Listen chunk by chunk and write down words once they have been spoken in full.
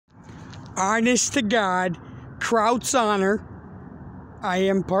honest to God, Kraut's honor, I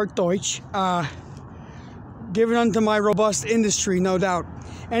am part Deutsch, given unto my robust industry, no doubt.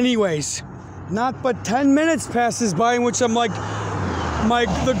 Anyways, not but 10 minutes passes by in which I'm like,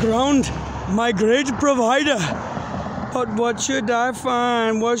 the ground, my great provider. But what should I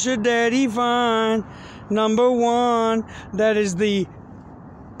find? What should Daddy find? Number one, that is the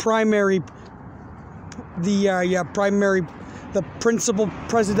primary, the principal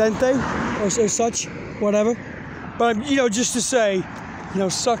presidente, or such, whatever. But, just to say,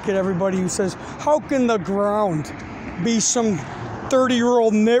 suck it, everybody who says, how can the ground be some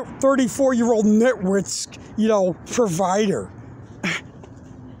 34-year-old nitwit's, provider?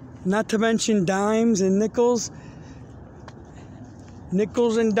 Not to mention dimes and nickels.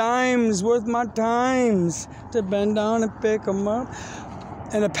 Nickels and dimes worth my times to bend down and pick them up.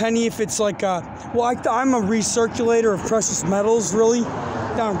 And a penny if it's like I'm a recirculator of precious metals, really.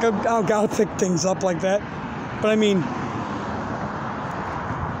 I don't gotta pick things up like that. But I mean,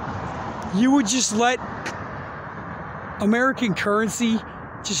 you would just let American currency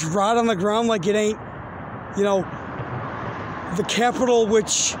just rot on the ground like it ain't, the capital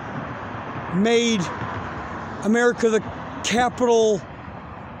which made America the capital,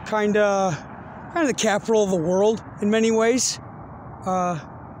 kind of the capital of the world in many ways,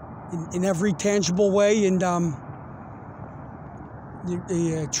 in every tangible way, and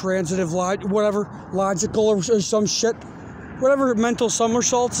transitive, logical or some shit, whatever mental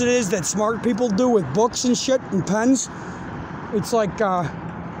somersaults it is that smart people do with books and shit and pens. It's like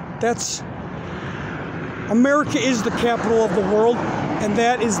that's America is the capital of the world, and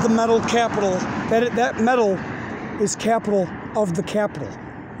that is the metal capital. That metal is capital of the capital.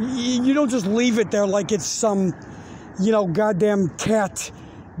 You don't just leave it there like it's some, goddamn cat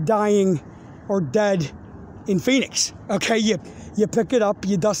dying or dead in Phoenix. Okay, you pick it up,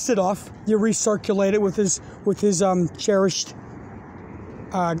 you dust it off, you recirculate it with his cherished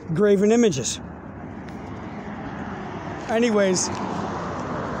graven images. Anyways,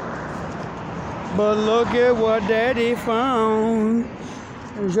 but look at what Daddy found.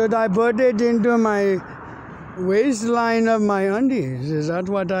 Should I put it into my waistline of my undies? Is that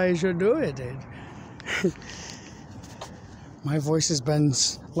what I should do with it? My voice has been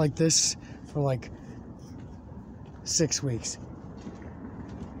like this for like 6 weeks.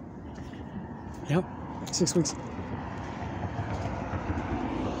 Yep, 6 weeks.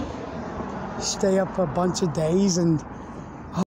 Stay up a bunch of days and